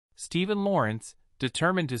Steven Lawrence,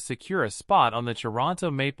 determined to secure a spot on the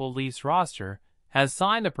Toronto Maple Leafs roster, has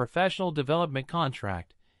signed a professional development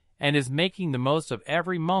contract and is making the most of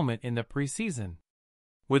every moment in the preseason.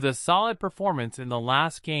 With a solid performance in the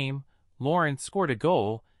last game, Lawrence scored a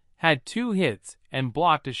goal, had 2 hits, and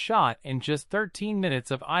blocked a shot in just 13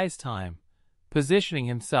 minutes of ice time, positioning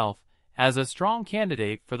himself as a strong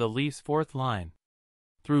candidate for the Leafs' fourth line.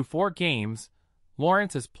 Through 4 games,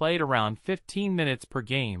 Lawrence has played around 15 minutes per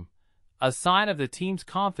game, a sign of the team's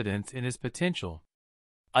confidence in his potential.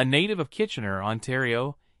 A native of Kitchener,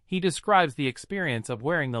 Ontario, he describes the experience of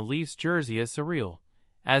wearing the Leafs jersey as surreal,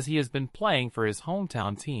 as he has been playing for his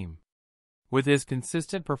hometown team. With his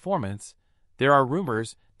consistent performance, there are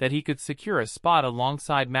rumors that he could secure a spot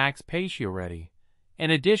alongside Max Pacioretty,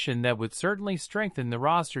 an addition that would certainly strengthen the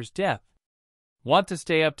roster's depth. Want to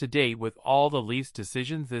stay up to date with all the Leafs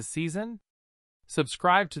decisions this season?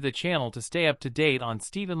 Subscribe to the channel to stay up to date on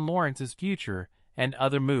Steven Lawrence's future and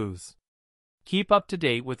other moves. Keep up to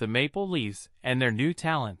date with the Maple Leafs and their new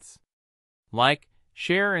talents. Like,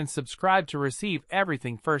 share, and subscribe to receive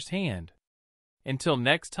everything firsthand. Until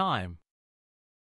next time.